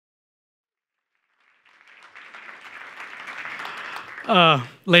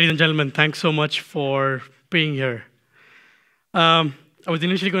Ladies and gentlemen, thanks so much for being here. I was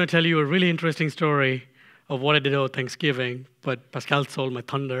initially going to tell you a really interesting story of what I did over Thanksgiving, but Pascal stole my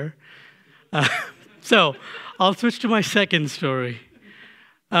thunder. So I'll switch to my second story.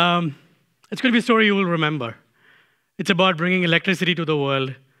 It's going to be a story you will remember. It's about bringing electricity to the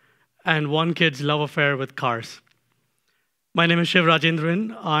world and one kid's love affair with cars. My name is Shiv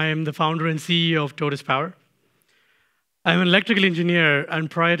Rajendran. I am the founder and CEO of Totus Power. I'm an electrical engineer, and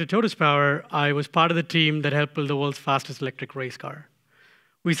prior to Totus Power, I was part of the team that helped build the world's fastest electric race car.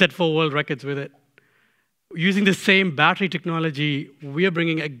 We set 4 world records with it. Using the same battery technology, we are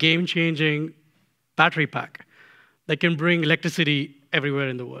bringing a game-changing battery pack that can bring electricity everywhere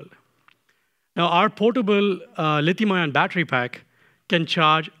in the world. Now, our portable lithium-ion battery pack can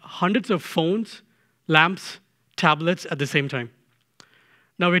charge hundreds of phones, lamps, tablets at the same time.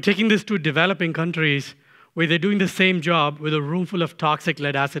 Now, we're taking this to developing countries where they're doing the same job with a room full of toxic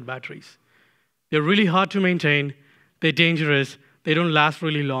lead-acid batteries. They're really hard to maintain, they're dangerous, they don't last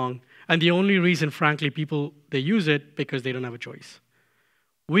really long, and the only reason, frankly, they use it because they don't have a choice.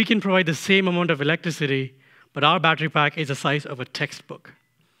 We can provide the same amount of electricity, but our battery pack is the size of a textbook.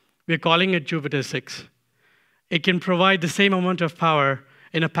 We're calling it Jupiter6. It can provide the same amount of power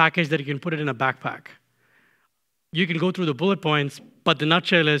in a package that you can put it in a backpack. You can go through the bullet points, but the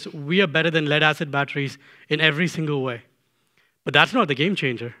nutshell is we are better than lead-acid batteries in every single way. But that's not the game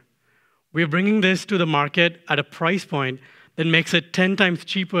changer. We're bringing this to the market at a price point that makes it 10 times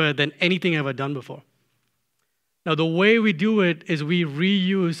cheaper than anything ever done before. Now, the way we do it is we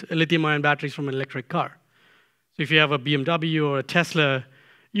reuse lithium-ion batteries from an electric car. So if you have a BMW or a Tesla,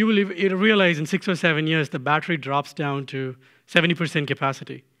 you'll realize in 6 or 7 years, the battery drops down to 70%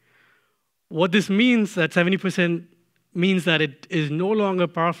 capacity. What this means, that 70% means that it is no longer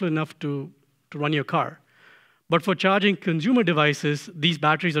powerful enough to run your car. But for charging consumer devices, these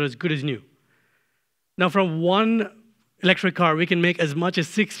batteries are as good as new. Now, from one electric car, we can make as much as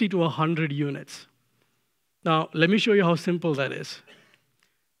 60 to 100 units. Now, let me show you how simple that is.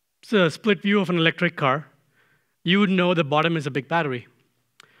 It's a split view of an electric car. You would know the bottom is a big battery.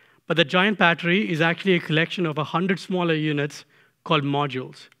 But the giant battery is actually a collection of 100 smaller units called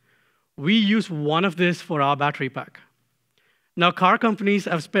modules. We use one of this for our battery pack. Now, car companies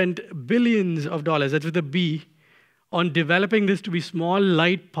have spent billions of dollars, that's with a B, on developing this to be small,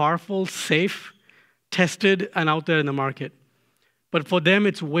 light, powerful, safe, tested, and out there in the market. But for them,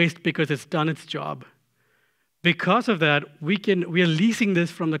 it's waste because it's done its job. Because of that, we are leasing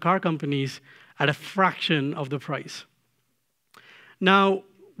this from the car companies at a fraction of the price. Now,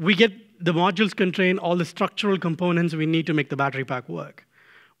 the modules contain all the structural components we need to make the battery pack work.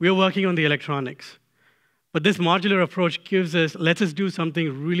 We are working on the electronics. But this modular approach lets us do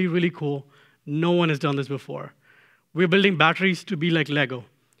something really, really cool. No one has done this before. We're building batteries to be like Lego,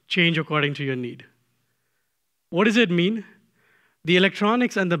 change according to your need. What does it mean? The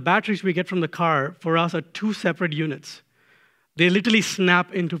electronics and the batteries we get from the car, for us, are 2 separate units. They literally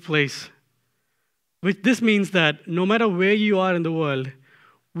snap into place. This means that no matter where you are in the world,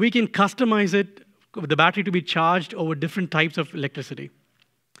 we can customize the battery to be charged over different types of electricity.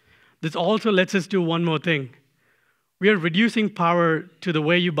 This also lets us do one more thing. We are reducing power to the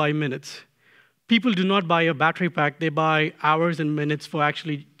way you buy minutes. People do not buy a battery pack, they buy hours and minutes for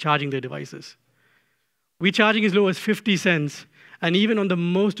actually charging their devices. We're charging as low as 50 cents, and even on the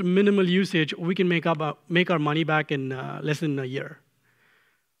most minimal usage, we can make our money back in less than a year.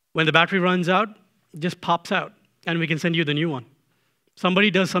 When the battery runs out, it just pops out, and we can send you the new one.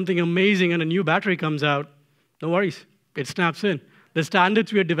 Somebody does something amazing and a new battery comes out, no worries, it snaps in. The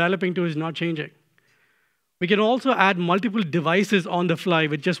standards we are developing to is not changing. We can also add multiple devices on the fly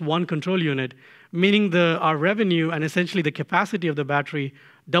with just one control unit, meaning our revenue and essentially the capacity of the battery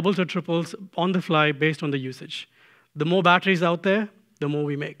doubles or triples on the fly based on the usage. The more batteries out there, the more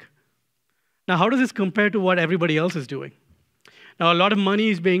we make. Now, how does this compare to what everybody else is doing? Now, a lot of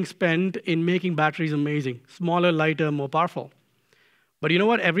money is being spent in making batteries amazing, smaller, lighter, more powerful. But you know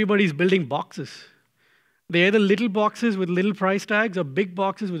what? Everybody's building boxes. They're either little boxes with little price tags or big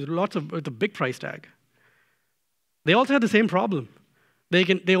boxes with a big price tag. They also have the same problem.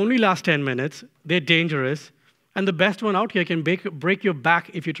 They only last 10 minutes, they're dangerous, and the best one out here can break your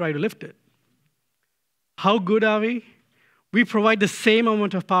back if you try to lift it. How good are we? We provide the same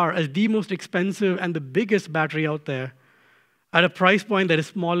amount of power as the most expensive and the biggest battery out there at a price point that is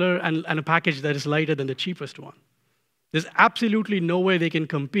smaller and a package that is lighter than the cheapest one. There's absolutely no way they can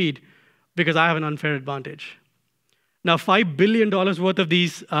compete because I have an unfair advantage. Now, $5 billion worth of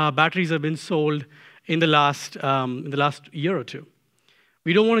these batteries have been sold in the last year or two.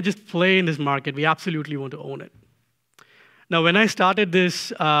 We don't want to just play in this market. We absolutely want to own it. Now, when I started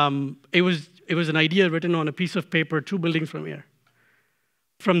this, it was an idea written on a piece of paper 2 buildings from here.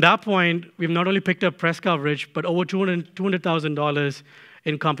 From that point, we've not only picked up press coverage, but over $200,000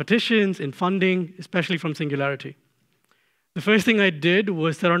 in competitions, in funding, especially from Singularity. The first thing I did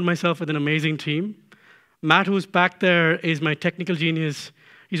was surround myself with an amazing team. Matt, who's back there, is my technical genius.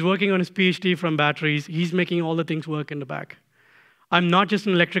 He's working on his PhD from batteries. He's making all the things work in the back. I'm not just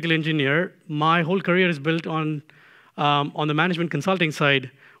an electrical engineer. My whole career is built on the management consulting side,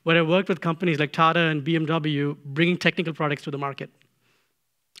 where I worked with companies like Tata and BMW, bringing technical products to the market.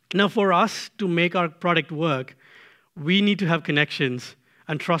 Now, for us to make our product work, we need to have connections.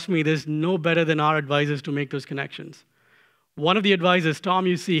 And trust me, there's no better than our advisors to make those connections. One of the advisors, Tom,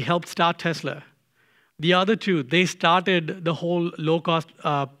 you see, helped start Tesla. The other two, they started the whole low-cost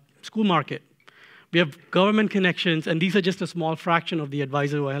school market. We have government connections, and these are just a small fraction of the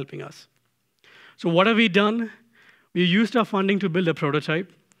advisors who are helping us. So what have we done? We used our funding to build a prototype.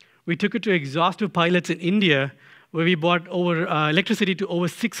 We took it to exhaustive pilots in India, where we brought over electricity to over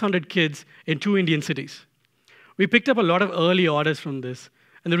 600 kids in 2 Indian cities. We picked up a lot of early orders from this,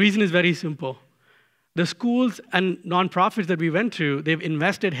 and the reason is very simple. The schools and nonprofits that we went to, they've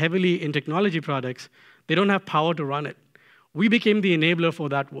invested heavily in technology products. They don't have power to run it. We became the enabler for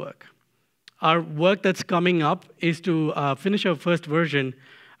that work. Our work that's coming up is to finish our first version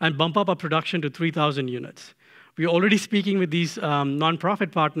and bump up our production to 3,000 units. We're already speaking with these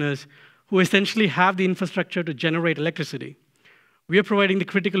nonprofit partners who essentially have the infrastructure to generate electricity. We are providing the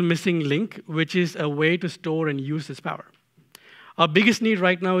critical missing link, which is a way to store and use this power. Our biggest need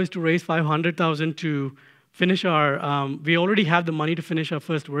right now is to raise $500,000 to finish our, we already have the money to finish our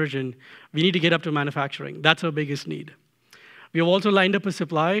first version. We need to get up to manufacturing. That's our biggest need. We have also lined up a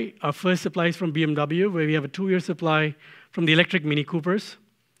supply. Our first supply is from BMW, where we have a 2-year supply from the electric Mini Coopers.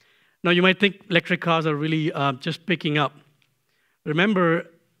 Now, you might think electric cars are really just picking up. Remember,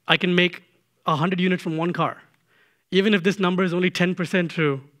 I can make 100 units from 1 car. Even if this number is only 10%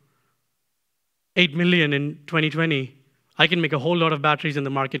 to 8 million in 2020, I can make a whole lot of batteries and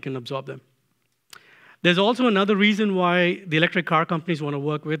the market can absorb them. There's also another reason why the electric car companies want to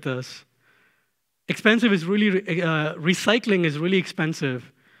work with us. Recycling is really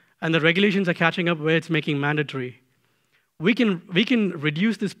expensive, and the regulations are catching up where it's making mandatory. We can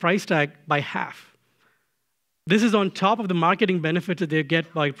reduce this price tag by half. This is on top of the marketing benefits that they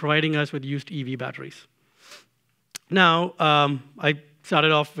get by providing us with used EV batteries. Now, I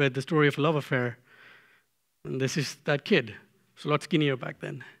started off with the story of a love affair. And this is that kid. It's a lot skinnier back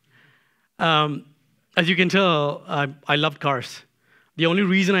then. As you can tell, I loved cars. The only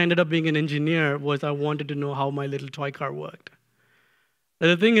reason I ended up being an engineer was I wanted to know how my little toy car worked. And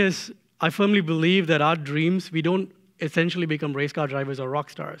the thing is, I firmly believe that our dreams, we don't essentially become race car drivers or rock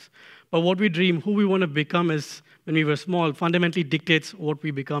stars. But what we dream, who we want to become is, when we were small, fundamentally dictates what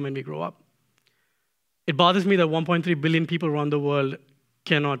we become when we grow up. It bothers me that 1.3 billion people around the world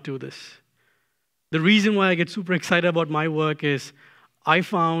cannot do this. The reason why I get super excited about my work is I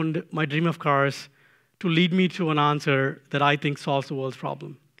found my dream of cars to lead me to an answer that I think solves the world's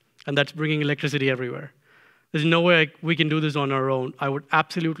problem, and that's bringing electricity everywhere. There's no way we can do this on our own. I would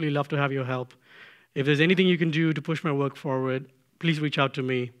absolutely love to have your help. If there's anything you can do to push my work forward, please reach out to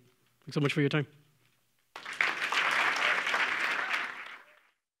me. Thanks so much for your time.